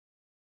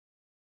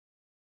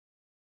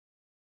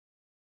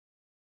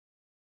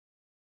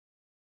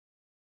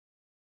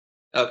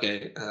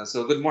Okay,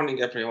 so good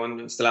morning, everyone.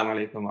 Assalamu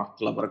alaikum wa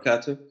rahmatullahi wa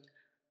barakatuh.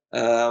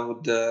 I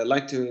would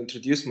like to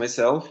introduce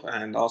myself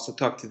and also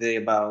talk today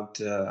about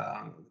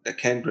the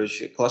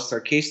Cambridge cluster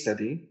case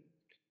study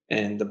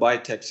in the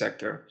biotech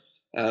sector.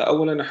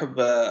 أولا أحب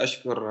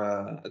أشكر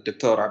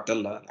الدكتور عبد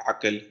الله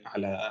العقل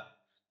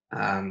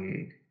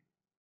آم،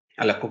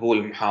 على قبول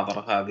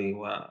المحاضرة هذه،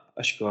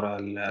 وأشكر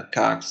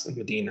الكاكس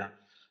المدينة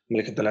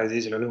الملك عبد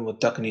العزيز للعلوم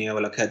والتقنية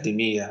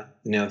والأكاديمية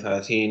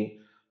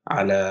 32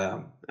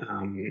 على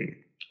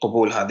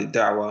قبول هذه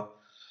الدعوة.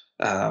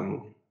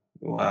 آم،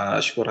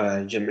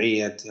 وأشكر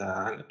جمعية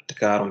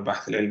الابتكار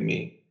والبحث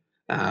العلمي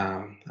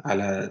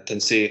على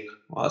التنسيق،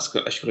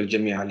 وأشكر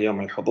الجميع على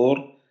اليوم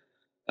الحضور.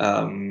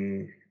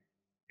 آم،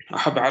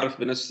 أحب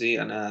أعرف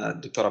بنفسي. أنا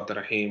الدكتور عبد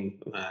الرحيم،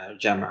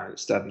 جامعة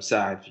أستاذ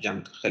مساعد في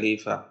جامعة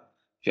الخليفة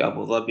في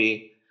أبو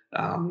ظبي.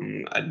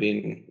 I've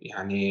been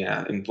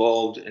يعني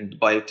involved in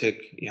biotech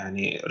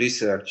يعني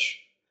research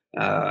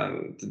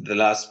the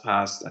last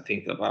past I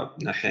think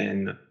about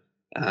نحن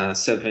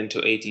 7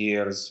 to 8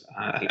 years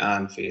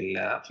الآن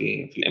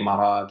في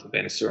الإمارات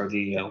وبين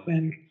السعودية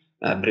وبين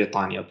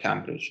بريطانيا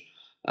وكامبريدج.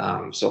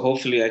 So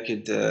hopefully I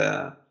could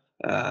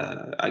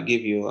I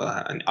give you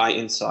an eye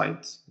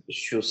insight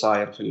شو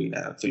صاير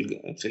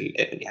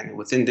يعني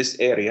within this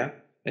area,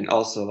 and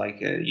also like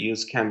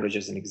use Cambridge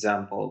as an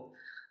example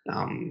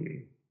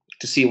um,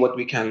 to see what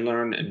we can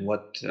learn and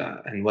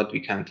what we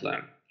can't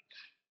learn.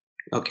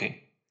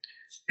 Okay.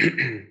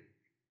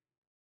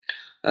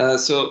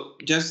 So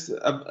just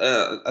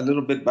a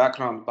little bit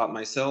background about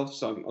myself.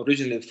 So I'm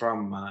originally from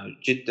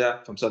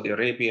Jeddah, from Saudi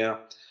Arabia.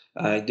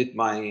 I did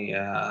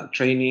my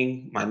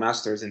training, my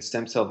master's in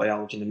stem cell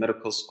biology in the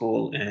medical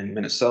school in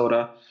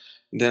Minnesota.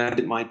 Then I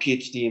did my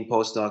PhD and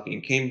postdoc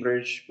in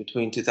Cambridge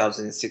between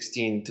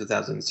 2016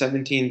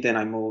 2017. Then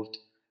I moved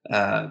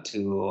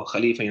to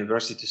Khalifa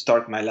University to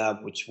start my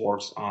lab, which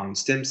works on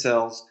stem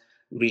cells,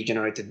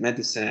 regenerative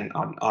medicine,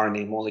 on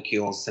RNA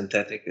molecules,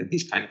 synthetic,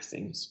 these kind of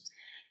things.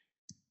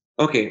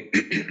 Okay.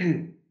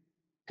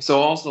 So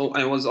also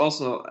I was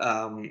also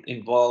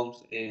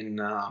involved in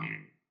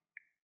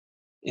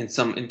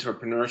some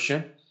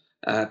entrepreneurship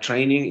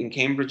training in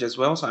Cambridge as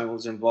well. So I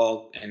was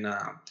involved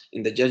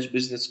in the Judge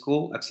Business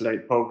School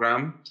Accelerate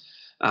program.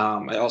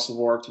 I also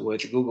worked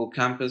with Google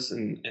Campus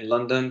in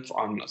London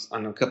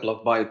on a couple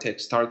of biotech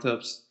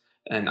startups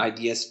and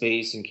idea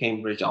space in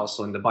Cambridge,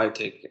 also in the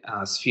biotech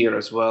sphere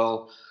as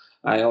well.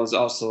 I was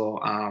also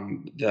I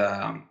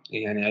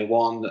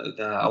won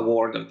the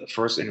award of the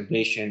first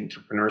innovation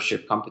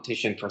entrepreneurship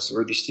competition for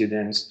Saudi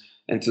students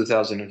in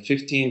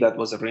 2015. That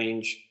was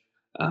arranged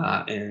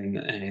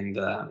in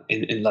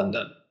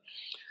London.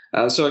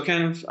 So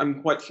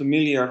I'm quite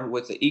familiar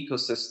with the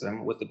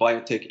ecosystem, with the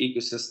biotech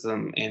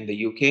ecosystem in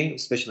the UK,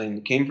 especially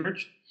in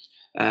Cambridge.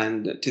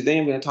 And today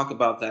I'm going to talk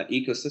about that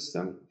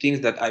ecosystem, things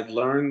that I've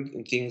learned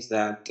and things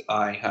that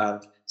I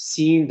have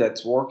seen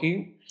that's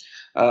working.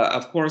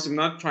 Of course, I'm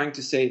not trying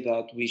to say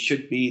that we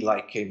should be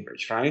like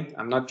Cambridge, right?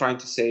 I'm not trying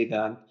to say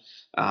that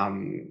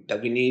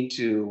that we need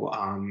to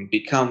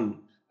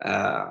become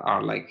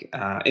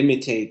or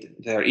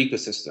imitate their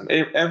ecosystem.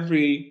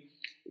 Every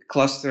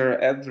cluster,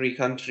 every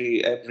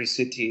country, every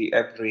city,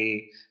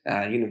 every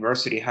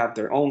university have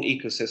their own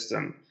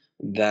ecosystem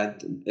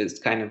that is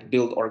kind of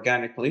built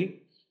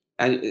organically.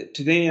 And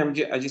today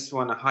I just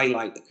want to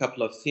highlight a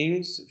couple of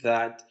things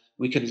that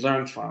we can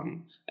learn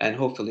from and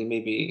hopefully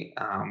maybe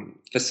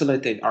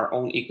facilitate our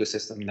own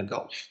ecosystem in the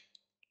Gulf.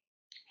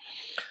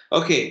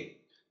 Okay,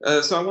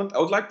 so I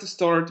would like to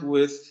start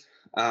with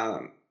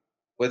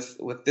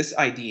this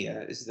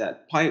idea is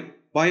that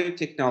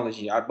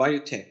biotechnology, or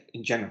biotech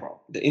in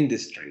general, the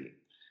industry,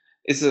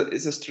 is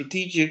a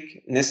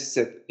strategic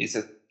necessity,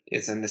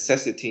 is a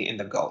necessity in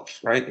the Gulf,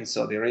 right? In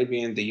Saudi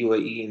Arabia, in the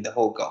UAE, in the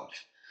whole Gulf.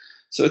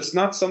 So it's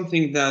not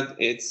something that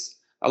it's.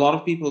 A lot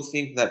of people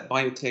think that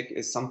biotech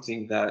is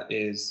something that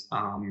is,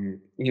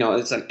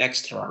 it's an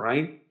extra,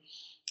 right?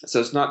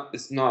 So it's not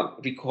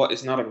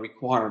a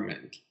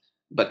requirement,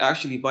 but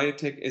actually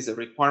biotech is a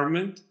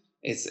requirement.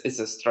 It's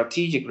a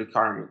strategic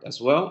requirement as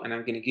well. And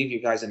I'm going to give you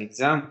guys an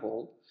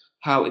example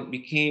how it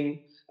became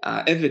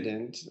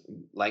evident,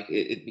 like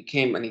it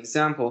became an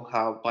example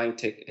how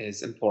biotech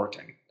is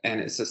important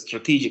and it's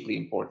strategically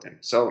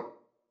important. So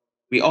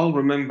we all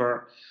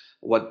remember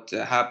what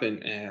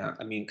happened.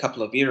 A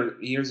couple of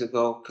years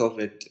ago,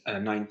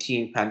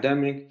 COVID-19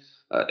 pandemic.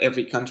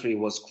 Every country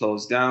was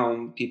closed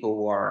down.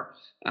 People were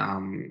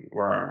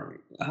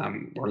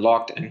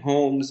locked in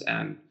homes,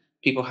 and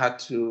people had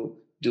to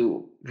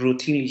do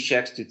routinely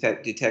checks to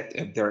detect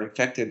if they're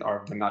infected or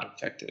if they're not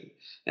infected.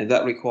 And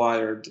that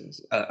required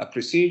a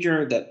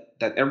procedure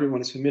that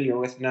everyone is familiar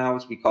with now.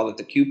 We call it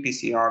the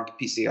qPCR, the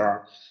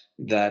PCR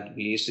that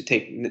we used to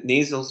take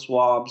nasal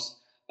swabs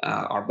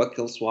or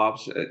buccal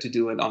swabs to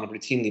do it on a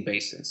routinely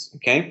basis.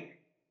 Okay,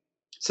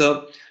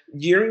 so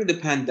during the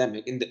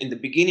pandemic, in the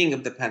beginning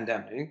of the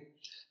pandemic,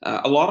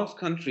 a lot of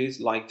countries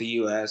like the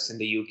U.S. and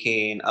the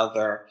U.K. and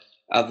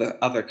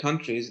other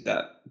countries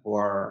that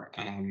were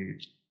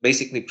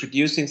basically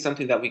producing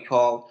something that we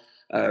call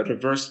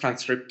reverse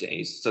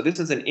transcriptase. So this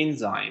is an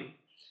enzyme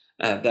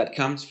that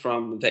comes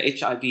from the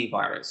HIV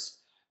virus.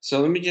 So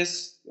let me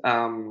just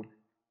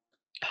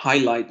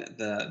highlight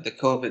the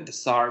COVID, the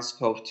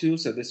SARS-CoV-2.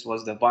 So this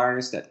was the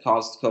virus that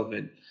caused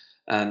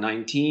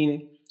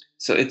COVID-19.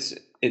 So its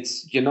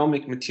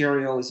genomic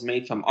material is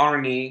made from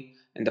RNA,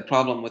 and the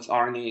problem with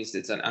RNA is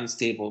it's an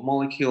unstable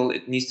molecule.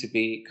 It needs to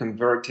be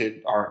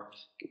converted or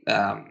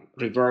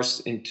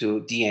reversed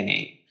into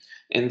DNA.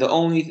 And the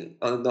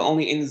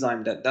only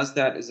enzyme that does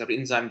that is an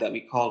enzyme that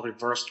we call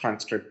reverse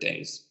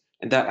transcriptase,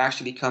 and that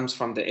actually comes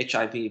from the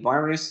HIV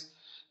virus.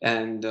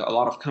 And a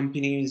lot of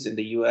companies in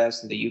the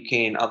US and the UK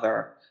and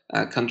other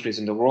countries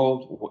in the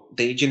world,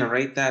 they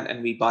generate that,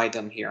 and we buy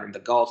them here in the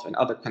Gulf, and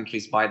other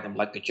countries buy them,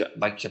 like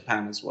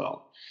Japan as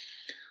well.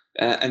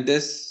 And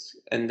this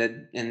and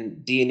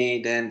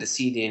DNA, then the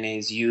cDNA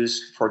is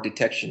used for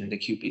detection in the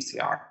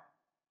qPCR.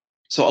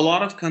 So a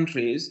lot of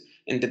countries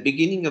in the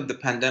beginning of the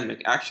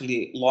pandemic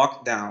actually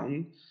locked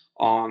down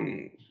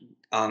on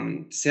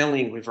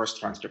selling reverse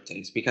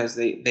transcriptase because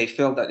they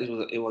felt that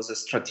it was a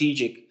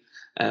strategic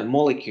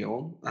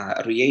molecule,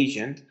 a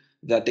reagent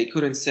that they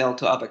couldn't sell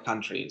to other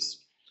countries.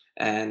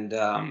 And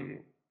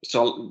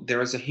so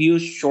there is a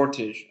huge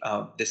shortage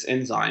of this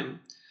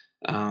enzyme,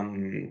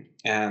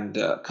 and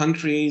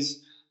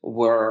countries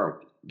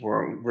were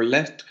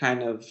left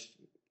kind of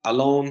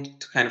alone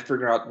to kind of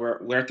figure out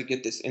where to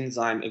get this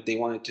enzyme if they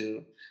wanted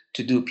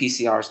to do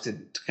PCRs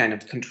to kind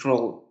of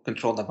control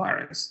the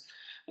virus.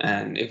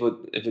 And if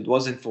it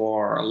wasn't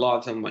for a lot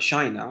of them,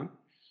 China,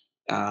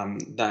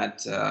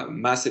 that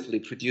massively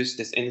produced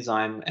this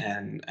enzyme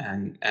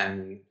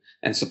and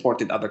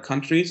supported other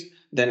countries,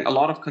 then a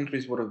lot of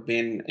countries would have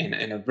been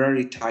in a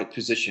very tight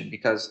position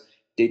because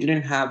they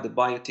didn't have the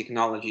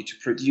biotechnology to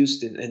produce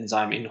the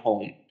enzyme in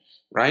home,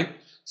 right?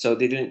 So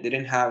they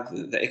didn't have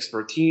the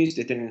expertise,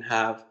 they didn't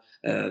have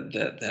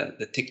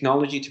the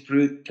technology to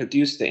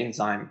produce the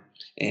enzyme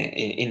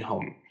in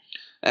home.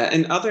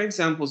 And other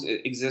examples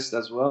exist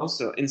as well.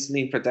 So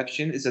insulin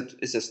production is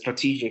a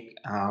strategic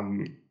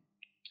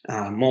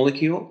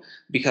molecule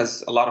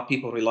because a lot of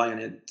people rely on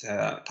it.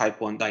 Type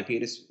 1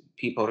 diabetes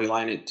people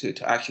rely on it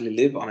to actually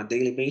live on a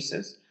daily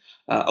basis.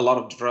 A lot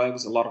of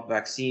drugs, a lot of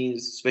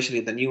vaccines,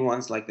 especially the new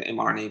ones like the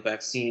mRNA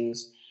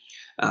vaccines,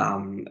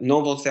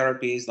 novel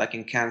therapies like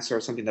in cancer,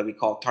 something that we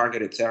call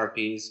targeted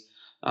therapies,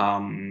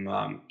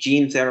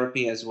 gene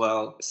therapy as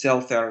well,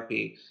 cell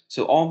therapy.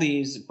 So all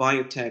these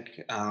biotech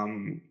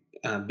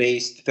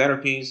based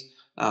therapies,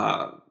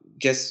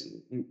 just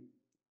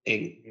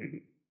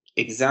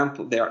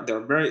example,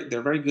 they're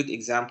very good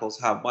examples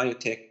how the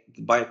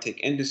biotech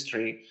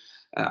industry,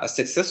 a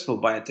successful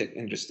biotech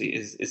industry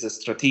is a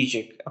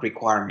strategic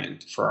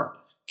requirement for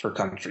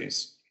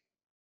countries.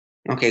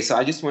 Okay, so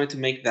I just wanted to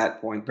make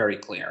that point very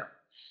clear.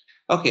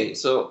 Okay,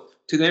 so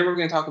today we're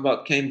going to talk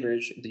about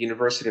Cambridge, the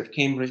University of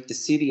Cambridge, the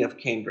city of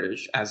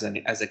Cambridge as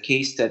a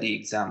case study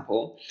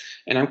example.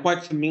 And I'm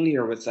quite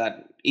familiar with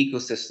that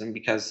ecosystem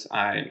because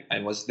I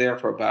was there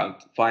for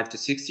about 5 to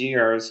 6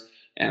 years,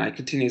 and I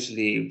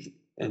continuously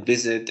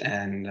visit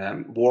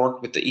and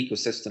work with the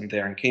ecosystem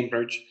there in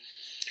Cambridge.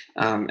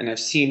 And I've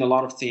seen a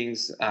lot of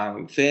things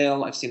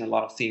fail. I've seen a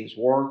lot of things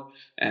work,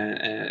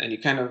 and you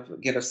kind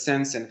of get a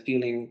sense and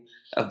feeling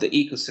of the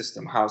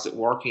ecosystem. How's it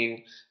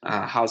working?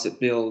 How's it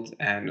built?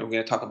 And we're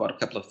going to talk about a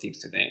couple of things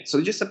today.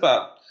 So just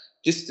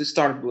to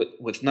start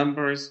with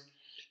numbers,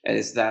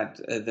 is that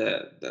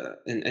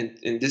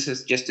and this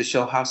is just to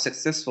show how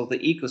successful the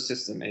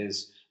ecosystem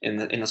is in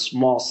a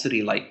small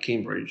city like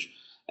Cambridge,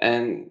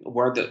 and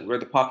where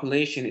the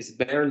population is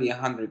barely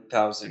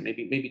 100,000,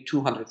 maybe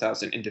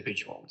 200,000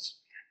 individuals.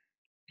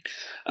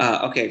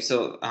 Okay,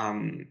 so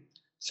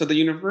the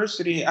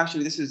university,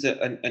 actually, this is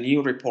a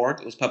new report.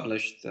 It was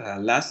published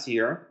last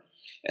year,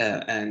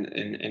 and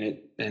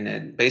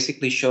it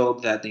basically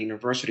showed that the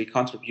university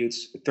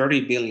contributes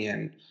 30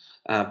 billion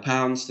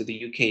pounds to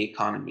the UK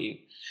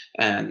economy,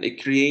 and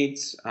it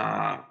creates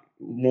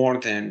more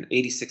than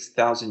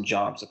 86,000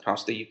 jobs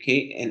across the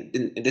UK,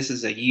 and this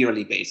is a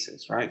yearly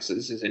basis, right? So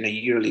this is in a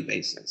yearly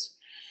basis.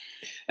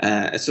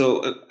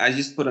 So I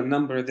just put a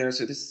number there.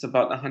 So this is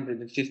about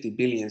 150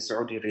 billion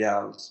Saudi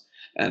riyals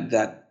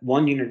that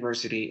one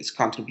university is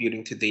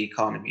contributing to the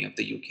economy of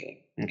the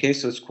UK. Okay,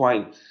 so it's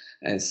quite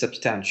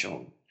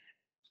substantial.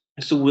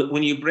 So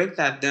when you break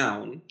that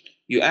down,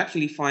 you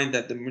actually find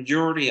that the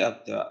majority of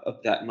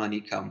that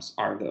money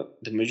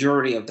the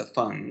majority of the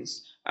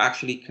funds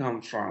actually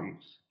come from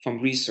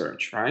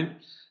research, right?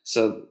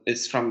 So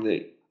it's from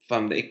the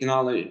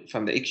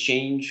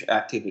exchange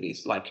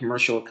activities like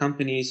commercial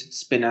companies,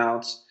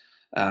 spin-outs,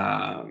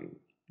 um,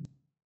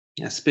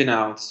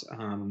 spin-outs.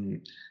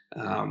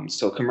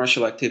 So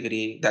commercial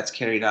activity that's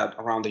carried out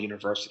around the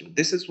university.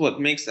 This is what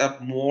makes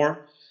up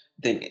more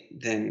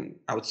than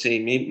I would say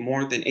maybe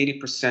more than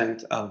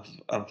 80% of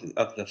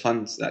the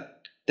funds that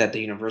the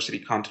university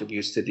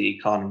contributes to the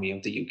economy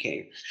of the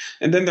UK.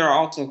 And then there are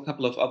also a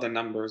couple of other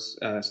numbers,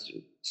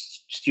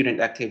 student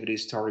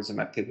activities, tourism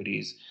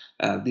activities.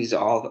 These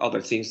are all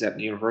other things that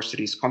the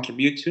universities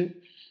contribute to.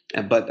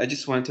 But I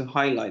just wanted to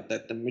highlight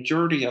that the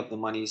majority of the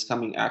money is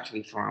coming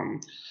actually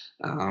from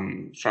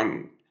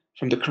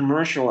the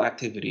commercial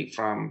activity,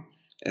 from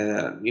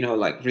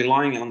like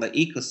relying on the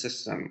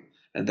ecosystem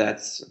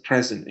that's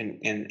present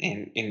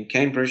in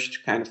Cambridge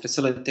to kind of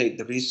facilitate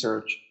the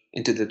research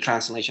into the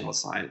translational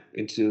side,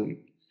 into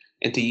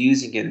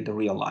using it in the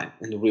real life,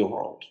 in the real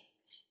world.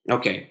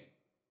 Okay,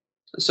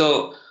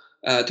 so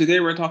today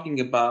we're talking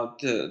about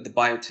the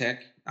biotech,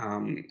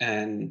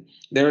 and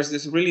there is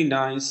this really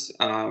nice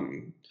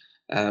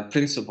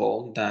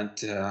principle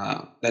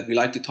that we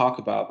like to talk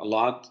about a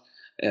lot,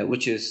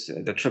 which is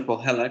the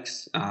triple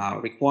helix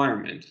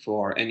requirement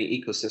for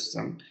any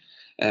ecosystem,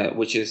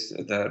 which is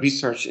the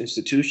research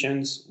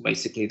institutions,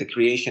 basically the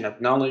creation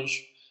of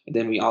knowledge. And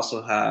then we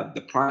also have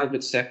the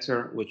private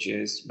sector, which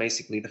is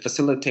basically the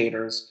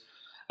facilitators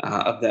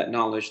of that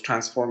knowledge,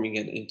 transforming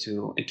it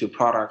into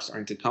products or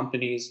into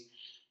companies.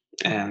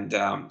 And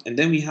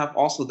then we have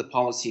also the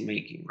policy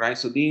making, right?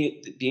 So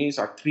these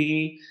are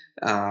three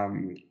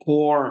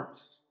core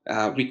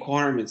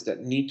requirements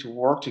that need to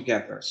work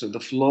together. So the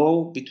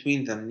flow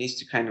between them needs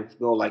to kind of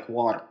go like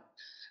water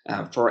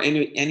for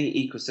any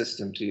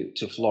ecosystem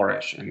to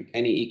flourish, and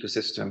any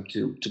ecosystem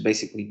to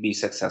basically be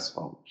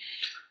successful.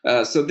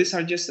 So these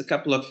are just a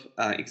couple of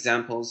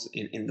examples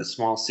in the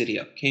small city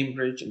of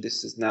Cambridge, and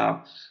this is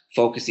now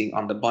focusing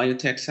on the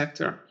biotech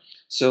sector.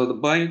 So the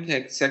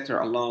biotech sector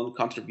alone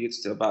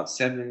contributes to about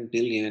 7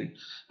 billion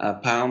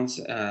pounds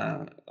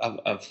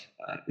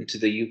into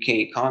the UK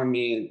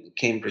economy.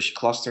 Cambridge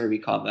cluster, we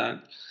call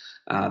that.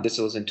 This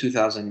was in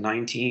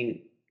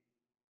 2019.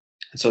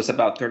 So it's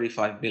about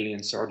 35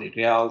 billion Saudi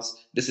riyals.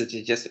 This is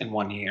just in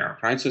 1 year,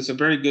 right? So it's a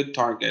very good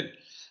target.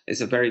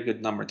 It's a very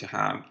good number to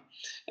have.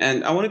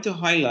 And I wanted to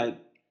highlight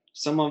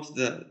some of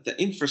the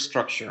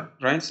infrastructure,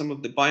 right? Some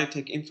of the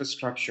biotech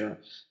infrastructure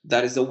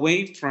that is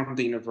away from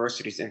the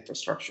university's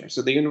infrastructure.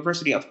 So the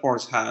university, of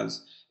course,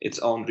 has its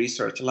own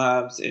research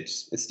labs,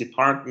 its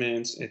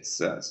departments,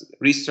 its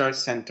research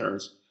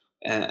centers,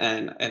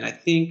 and I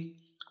think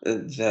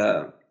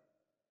the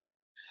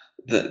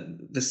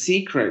the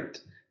secret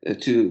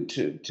to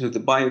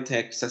the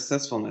biotech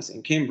successfulness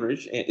in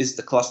Cambridge is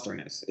the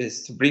clusterness,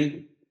 is to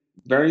bring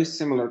very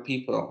similar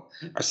people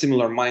or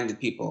similar minded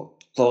people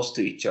close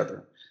to each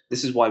other.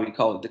 This is why we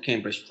call it the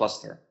Cambridge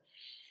cluster.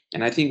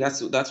 And I think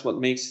that's what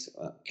makes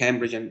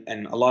Cambridge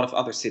and a lot of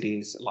other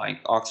cities like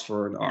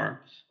Oxford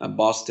or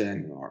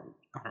Boston or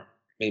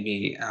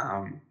maybe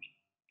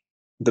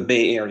the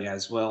Bay Area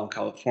as well,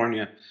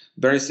 California,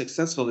 very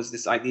successful, is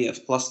this idea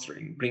of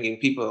clustering, bringing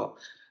people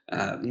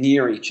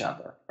near each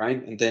other,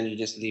 right? And then you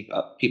just leave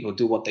people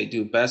do what they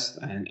do best,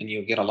 and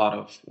you get a lot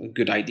of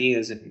good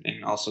ideas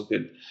and also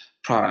good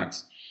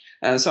products.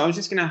 So I was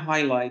just going to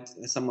highlight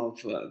some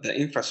of the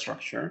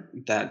infrastructure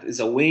that is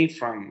away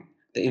from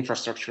the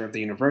infrastructure of the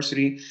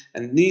university,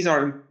 and these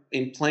are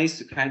in place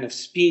to kind of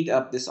speed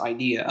up this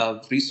idea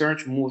of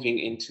research moving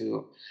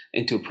into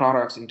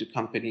products, into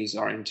companies,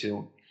 or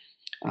into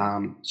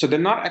so they're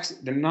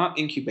not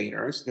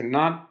incubators, they're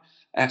not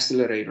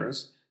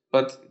accelerators,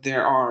 but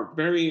there are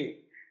very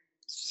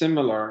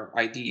similar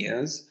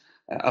ideas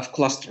of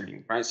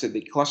clustering, right? So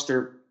they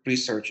cluster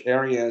research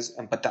areas,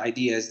 but the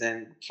idea is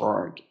then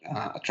for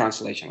a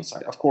translational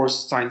side. Of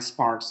course, science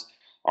parks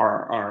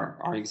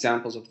are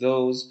examples of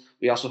those.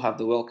 We also have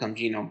the Wellcome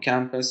Genome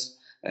Campus,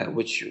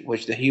 which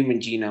the human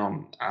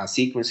genome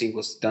sequencing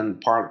was done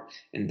part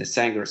in the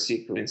Sanger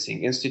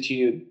Sequencing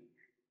Institute.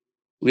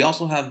 We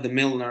also have the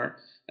Milner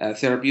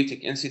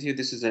Therapeutic Institute.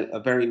 This is a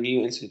very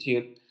new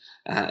institute,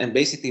 and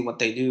basically what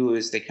they do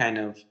is they kind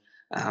of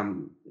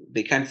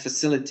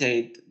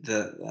facilitate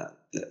the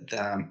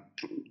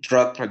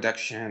drug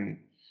production,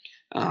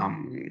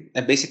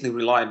 and basically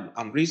rely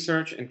on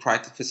research and try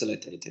to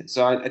facilitate it.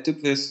 So I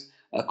took this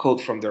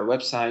quote from their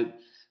website.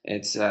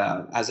 It's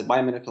as a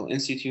biomedical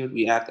institute,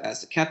 we act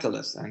as a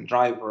catalyst and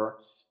driver,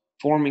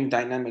 forming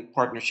dynamic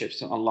partnerships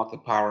to unlock the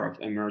power of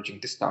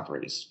emerging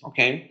discoveries.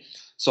 Okay,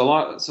 so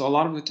a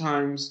lot of the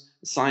times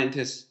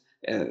scientists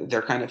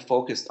they're kind of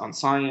focused on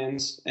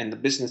science, and the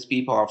business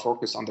people are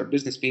focused on their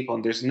business people,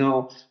 and there's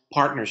no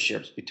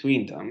partnerships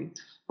between them,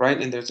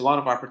 right? And there's a lot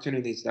of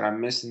opportunities that are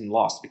missed and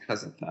lost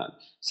because of that.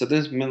 So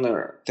this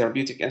Miller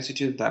Therapeutic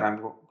Institute that I'm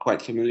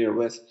quite familiar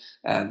with,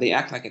 they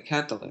act like a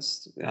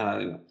catalyst,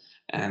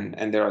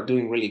 and they are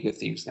doing really good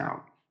things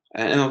now.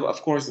 And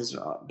of course,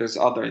 there's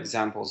other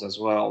examples as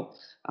well.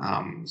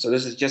 So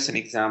this is just an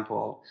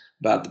example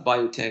about the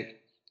biotech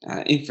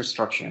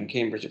infrastructure in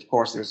Cambridge. Of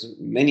course, there's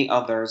many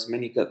others,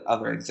 many good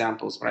other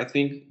examples, but I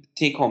think the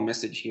take-home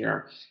message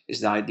here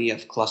is the idea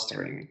of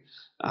clustering,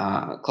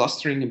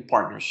 clustering in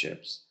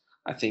partnerships.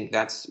 I think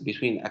that's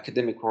between the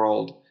academic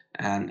world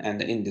and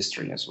the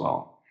industry as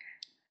well.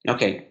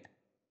 Okay,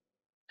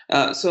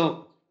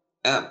 so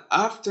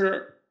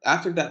after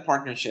that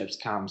partnerships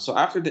come, so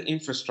after the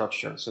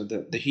infrastructure, so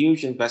the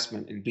huge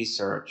investment in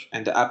research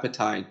and the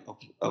appetite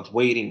of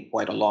waiting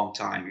quite a long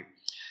time.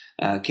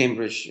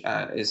 Cambridge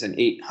is an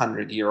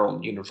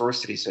 800-year-old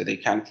university, so they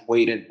kind of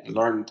waited and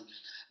learned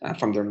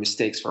from their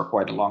mistakes for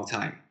quite a long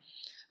time.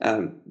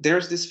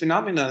 there's this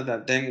phenomena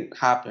that then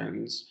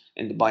happens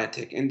in the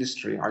biotech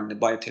industry or in the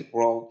biotech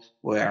world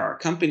where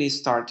companies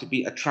start to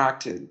be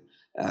attracted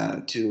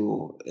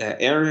to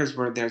areas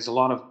where there's a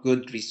lot of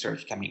good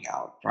research coming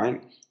out,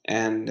 right?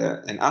 And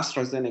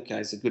AstraZeneca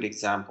is a good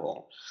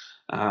example.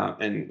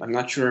 And I'm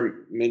not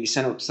sure. Maybe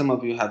some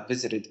of you have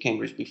visited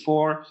Cambridge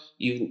before.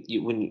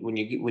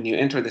 When you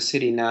enter the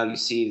city now, you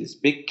see this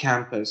big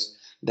campus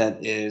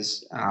that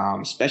is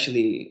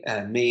specially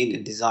made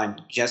and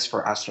designed just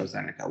for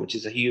AstraZeneca, which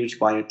is a huge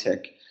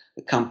biotech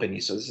company.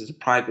 So this is a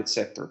private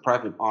sector,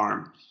 private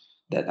arm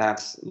that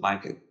acts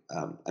like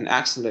an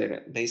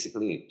accelerator,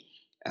 basically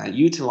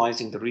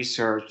utilizing the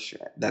research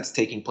that's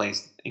taking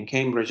place in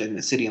Cambridge and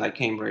a city like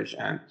Cambridge,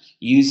 and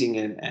using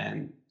it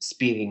and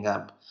speeding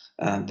up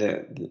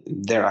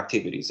their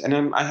activities.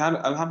 And I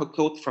have a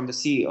quote from the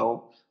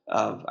CEO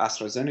of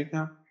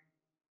AstraZeneca.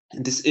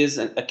 And this is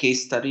a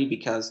case study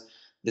because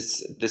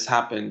this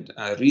happened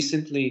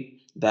recently,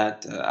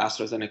 that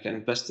AstraZeneca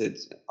invested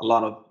a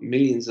lot of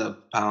millions of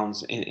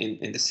pounds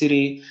in the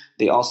city.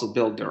 They also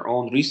built their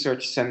own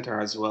research center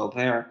as well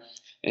there.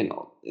 And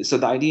so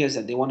the idea is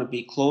that they want to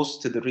be close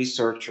to the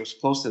researchers,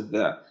 close to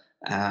the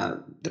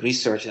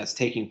research that's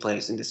taking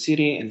place in the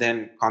city, and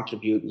then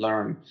contribute,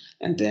 learn,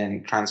 and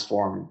then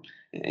transform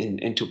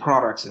into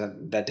products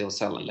that they'll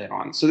sell later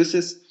on. So this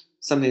is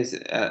something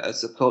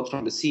as a quote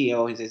from the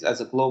CEO. He says, as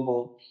a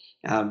global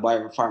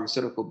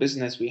biopharmaceutical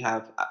business, we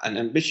have an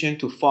ambition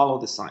to follow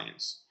the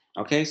science.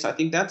 Okay, so I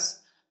think that's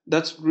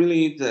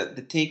really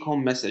the take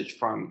home message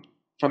from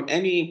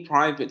any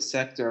private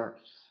sector,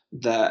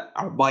 that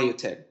our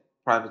biotech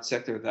private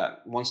sector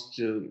that wants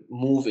to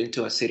move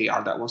into a city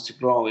or that wants to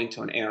grow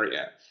into an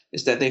area,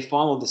 is that they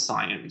follow the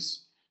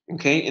science.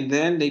 Okay, and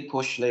then they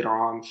push later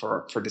on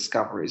for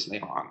discoveries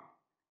later on.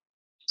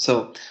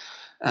 So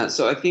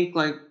I think,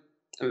 like,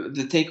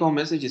 the take home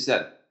message is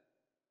that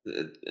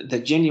the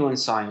genuine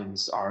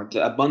science, or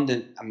the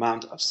abundant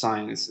amount of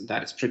science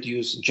that is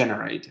produced,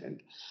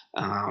 generated,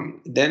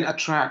 then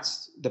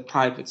attracts the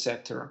private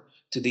sector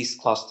to these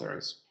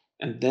clusters.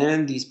 And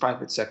then these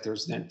private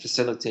sectors then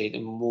facilitate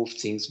and move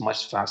things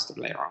much faster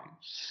later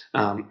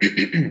on.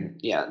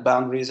 Yeah,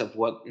 boundaries of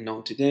what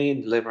known today,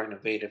 and deliver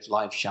innovative,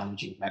 life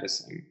challenging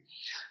medicine.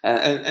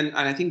 And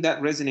I think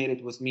that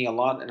resonated with me a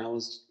lot, and I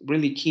was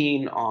really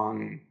keen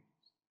on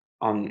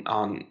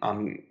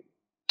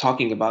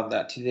talking about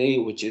that today,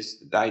 which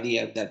is the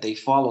idea that they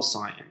follow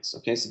science.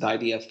 Okay, so the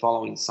idea of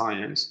following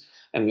science,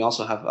 and we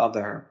also have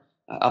other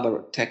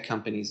tech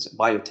companies,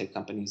 biotech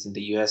companies in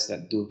the U.S.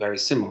 that do very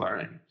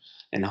similar,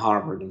 in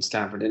Harvard and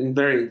Stanford, and in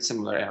very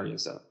similar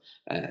areas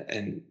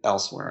and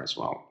elsewhere as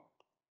well.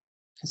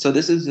 So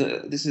this is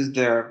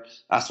their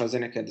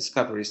AstraZeneca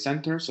Discovery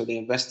Center. So they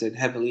invested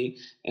heavily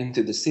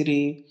into the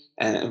city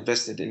and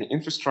invested in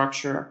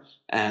infrastructure,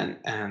 and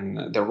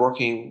they're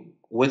working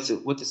with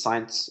the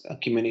science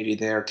community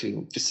there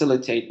to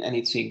facilitate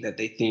anything that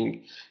they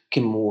think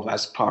can move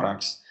as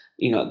products.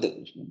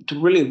 To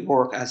really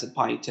work as a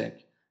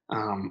biotech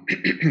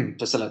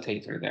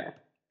facilitator there.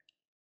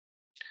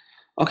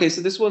 Okay,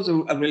 so this was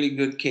a really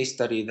good case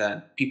study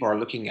that people are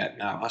looking at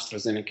now,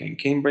 AstraZeneca in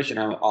Cambridge, and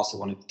I also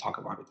wanted to talk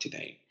about it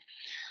today.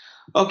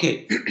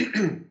 Okay,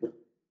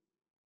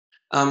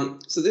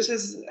 so this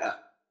is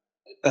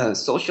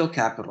social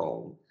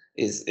capital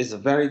is a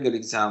very good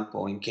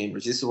example in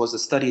Cambridge. This was a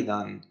study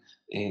done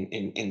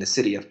in the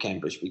city of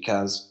Cambridge,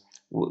 because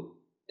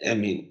I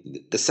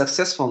mean, the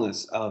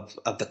successfulness of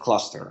the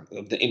cluster,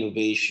 of the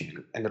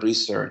innovation and the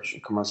research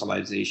and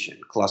commercialization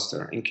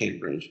cluster in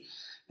Cambridge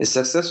is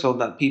successful,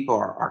 that people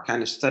are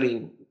kind of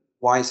studying,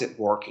 why is it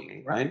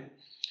working, right?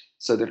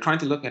 So they're trying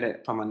to look at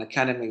it from an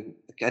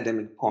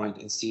academic point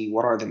and see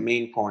what are the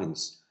main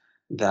points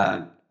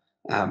that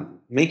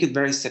make it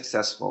very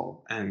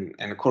successful. And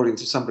according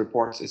to some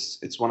reports,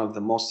 it's one of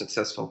the most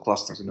successful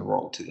clusters in the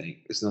world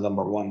today. It's the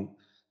number one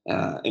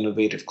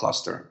innovative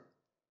cluster.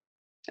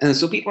 And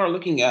so people are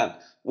looking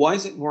at, why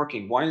is it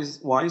working? Why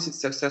is it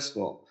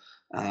successful?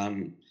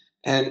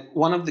 And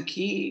one of the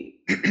key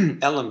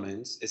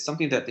elements is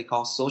something that they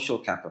call social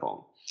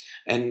capital.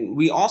 And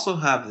we also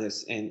have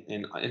this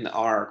in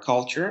our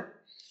culture,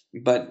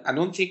 but I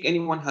don't think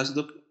anyone has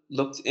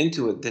looked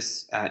into it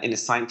this in a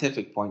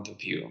scientific point of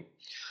view.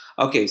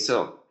 Okay,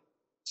 so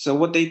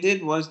what they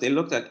did was they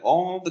looked at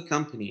all the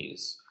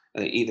companies,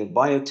 either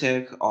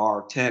biotech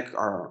or tech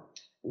or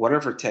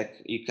whatever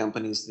tech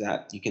companies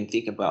that you can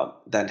think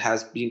about, that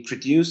has been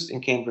produced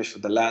in Cambridge for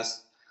the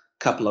last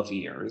couple of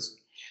years.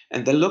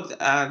 And they looked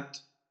at,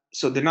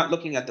 so they're not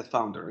looking at the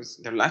founders,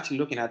 they're actually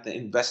looking at the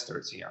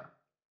investors here.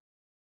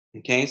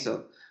 Okay,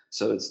 so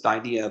it's the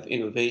idea of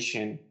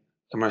innovation,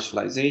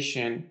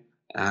 commercialization,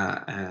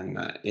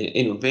 and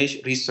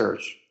innovation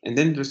research, and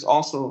then there's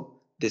also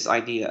this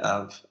idea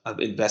of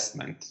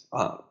investment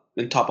on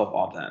top of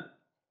all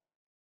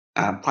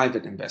that,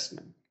 private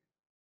investment.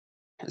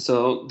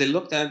 So they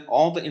looked at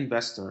all the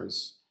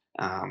investors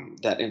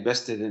that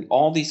invested in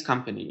all these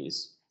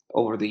companies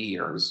over the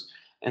years,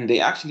 and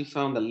they actually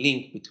found a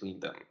link between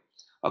them.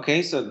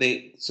 Okay, so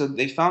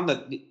they found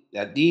that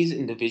that these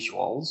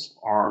individuals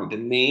are the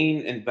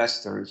main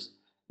investors,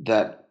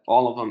 that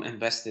all of them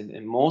invested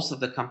in most of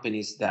the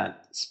companies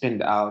that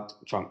spinned out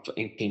from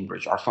in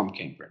Cambridge or from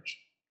Cambridge.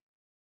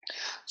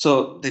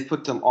 So they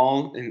put them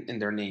all in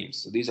their names.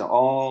 So these are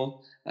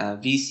all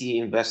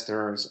VC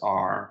investors,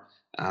 or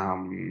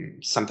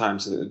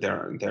sometimes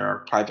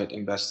they're private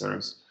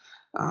investors,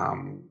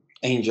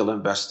 angel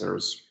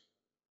investors.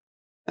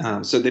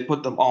 So they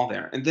put them all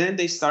there, and then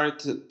they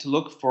started to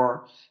look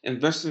for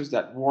investors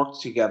that work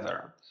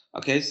together.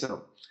 Okay,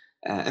 so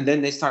and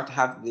then they start to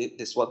have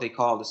this what they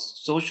call the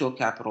social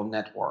capital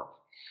network.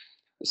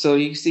 So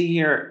you see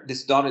here,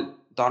 this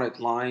dotted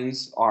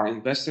lines are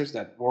investors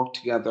that work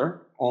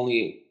together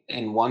only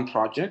in one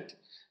project,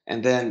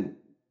 and then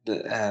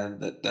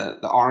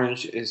the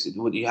orange is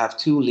what you have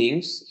two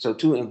links. So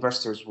two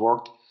investors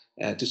worked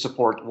to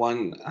support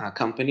one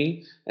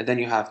company, and then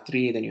you have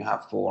three, then you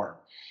have four.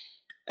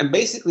 And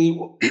basically,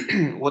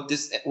 what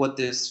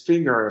this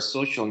figure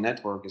social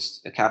network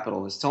is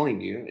capital is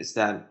telling you is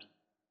that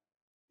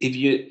if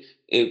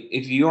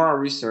you are a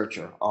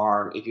researcher,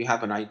 or if you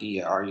have an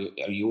idea, or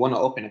you want to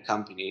open a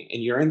company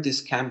and you're in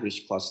this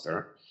Cambridge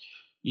cluster,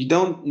 you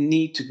don't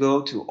need to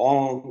go to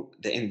all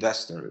the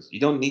investors. You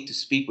don't need to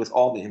speak with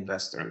all the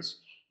investors.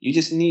 You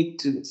just need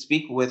to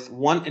speak with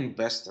one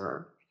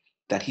investor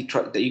that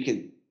you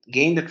can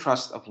gain the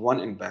trust of one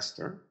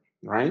investor,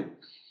 right?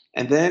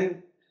 And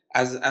then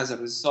as a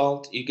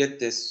result, you get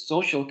this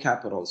social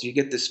capitals. You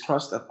get this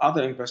trust of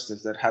other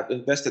investors that have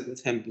invested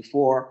with him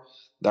before,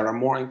 that are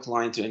more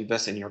inclined to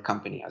invest in your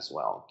company as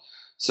well.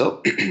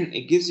 So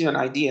it gives you an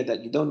idea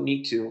that you don't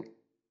need to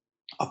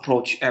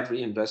approach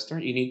every investor.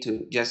 You need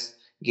to just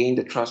gain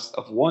the trust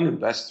of one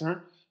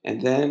investor,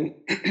 and then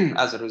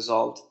as a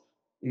result,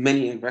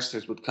 many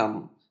investors would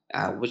come,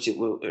 which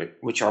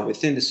are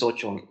within the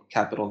social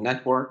capital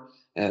network,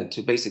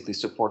 to basically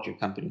support your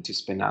company to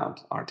spin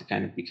out or to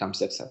kind of become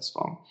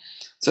successful.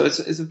 So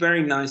it's a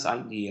very nice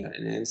idea,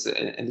 and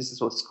this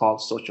is what's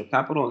called social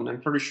capital. And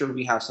I'm pretty sure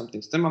we have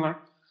something similar,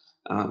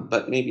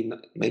 but maybe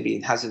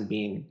it hasn't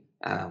been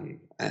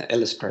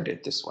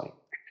illustrated this way.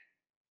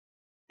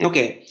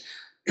 Okay,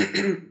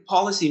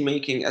 policy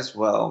making as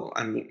well.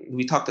 I mean,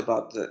 we talked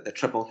about the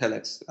triple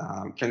helix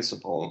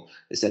principle,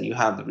 is that you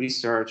have the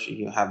research,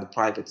 you have the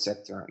private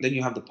sector, then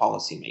you have the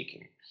policy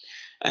making.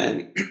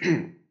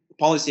 And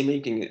policy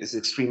making is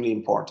extremely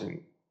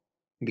important,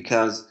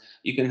 because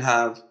you can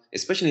have,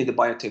 especially in the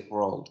biotech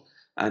world,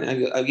 and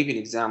I'll give you an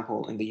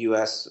example. In the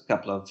US, a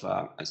couple of,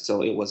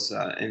 so it was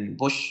in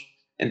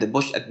the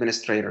Bush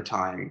administrator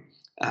time,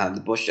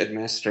 the Bush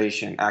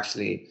administration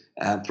actually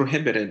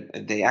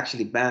they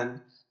actually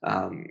banned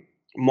um,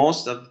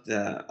 most of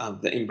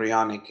the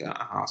embryonic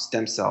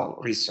stem cell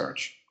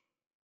research.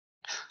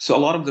 So a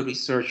lot of the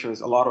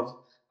researchers, a lot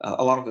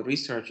of the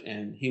research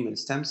in human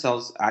stem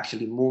cells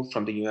actually moved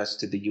from the U.S.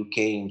 to the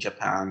U.K. and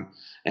Japan,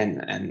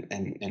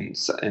 and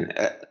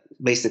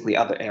basically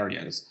other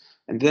areas.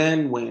 And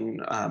then when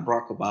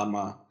Barack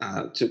Obama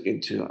took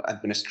into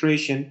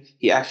administration,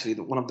 he actually,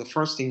 one of the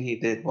first things he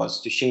did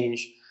was to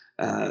change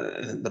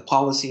the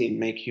policy and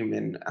make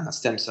human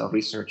stem cell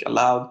research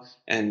allowed,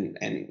 and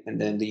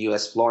then the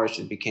U.S. flourished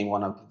and became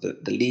one of the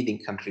leading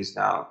countries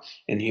now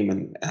in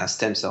human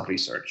stem cell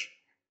research.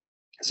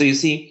 So you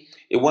see,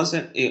 it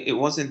wasn't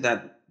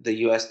that the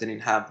U.S. didn't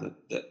have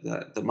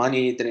the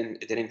money, it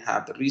didn't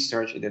have the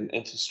research, it didn't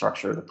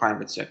infrastructure, the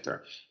private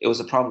sector. It was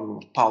a problem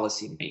of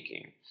policy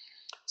making.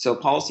 So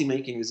policy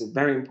making is a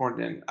very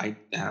important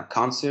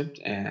concept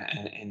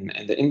in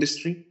the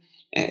industry,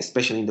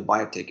 especially in the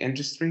biotech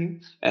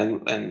industry.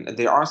 And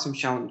there are some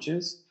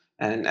challenges.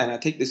 And I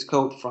take this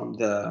quote from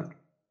the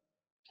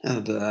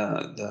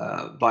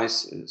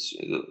vice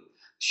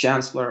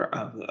chancellor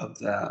of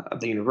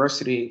the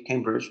university,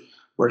 Cambridge,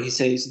 where he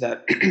says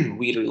that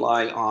we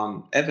rely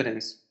on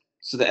evidence.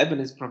 So the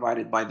evidence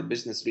provided by the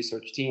business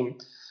research team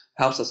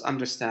helps us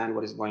understand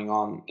what is going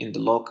on in the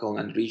local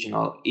and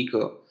regional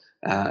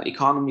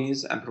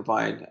economies, and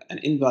provide an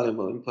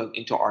invaluable input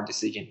into our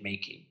decision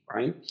making.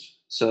 Right.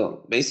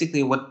 So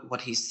basically,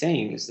 what he's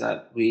saying is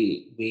that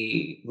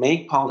we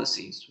make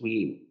policies,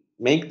 we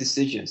make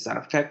decisions that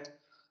affect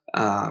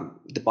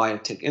the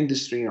biotech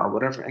industry or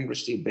whatever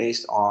industry,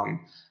 based on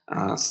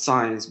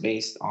science,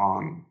 based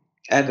on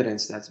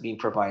evidence that's being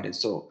provided.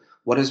 So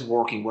what is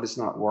working, what is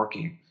not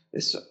working,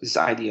 this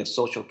idea of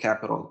social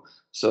capital.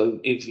 So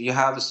if you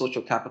have a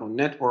social capital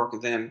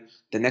network, then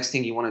the next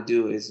thing you want to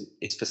do is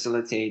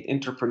facilitate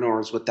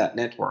entrepreneurs with that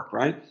network,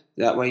 right?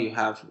 That way you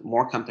have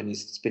more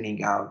companies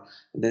spinning out.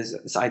 And there's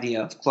this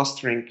idea of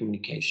clustering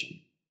communication.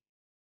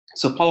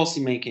 So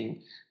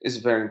policymaking is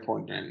a very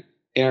important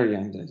area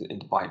in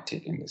the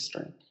biotech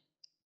industry.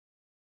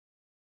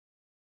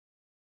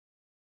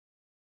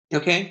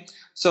 Okay,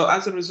 so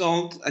as a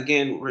result,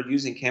 again, we're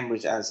using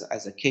Cambridge as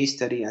a case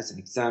study, as an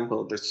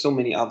example. There's so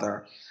many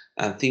other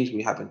things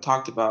we haven't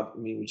talked about. I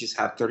mean, we just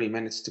have 30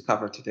 minutes to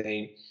cover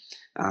today.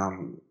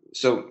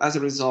 So as a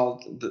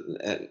result,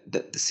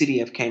 the city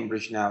of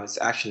Cambridge now is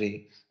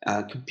actually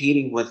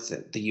competing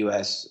with the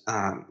US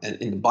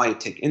in the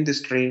biotech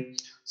industry.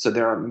 So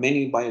there are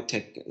many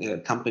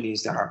biotech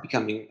companies that are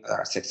becoming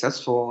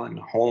successful and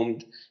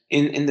homed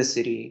in the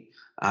city.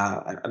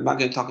 I'm not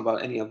going to talk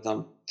about any of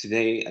them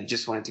today. I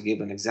just wanted to give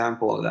an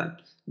example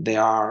that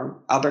there are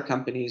other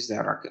companies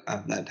that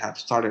have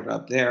started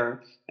up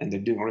there, and they're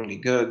doing really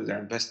good.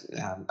 They're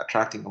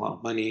attracting a lot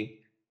of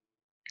money,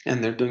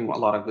 and they're doing a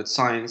lot of good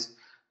science,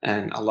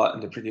 and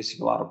they're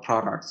producing a lot of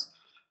products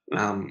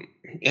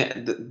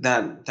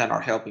that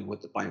are helping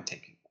with the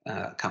biotech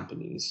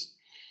companies.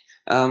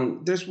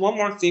 There's one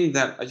more thing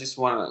that I just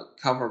want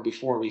to cover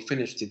before we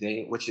finish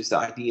today, which is the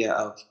idea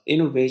of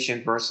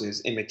innovation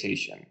versus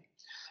imitation.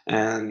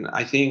 And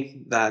I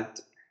think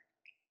that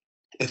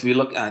if we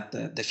look at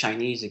the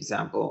Chinese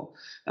example,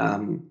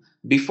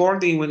 before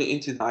they went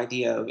into the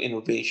idea of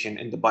innovation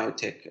in the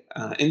biotech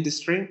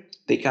industry,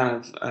 they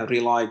kind of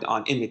relied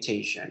on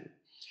imitation.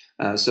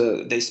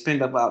 So they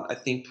spent about, I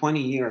think,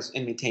 20 years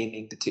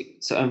imitating,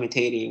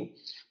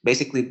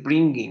 basically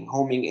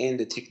homing in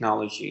the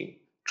technology,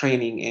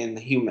 training in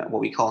what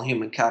we call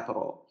human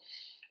capital,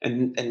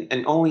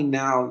 and only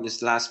now in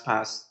this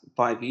past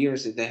 5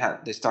 years that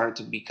they started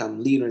to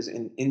become leaders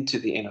into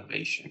the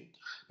innovation.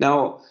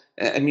 Now,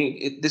 I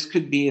mean, this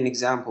could be an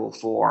example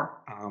for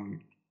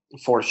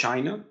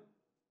China,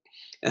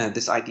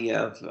 this idea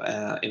of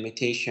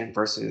imitation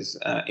versus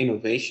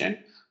innovation.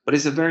 But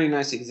it's a very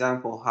nice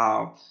example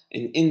how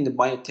in the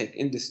biotech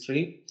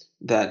industry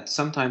that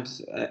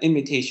sometimes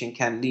imitation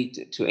can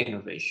lead to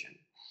innovation.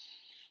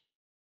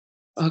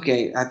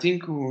 Okay, I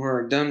think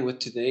we're done with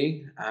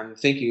today.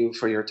 Thank you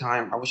for your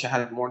time. I wish I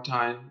had more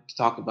time to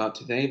talk about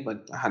today,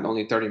 but I had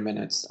only 30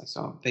 minutes.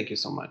 So thank you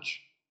so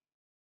much.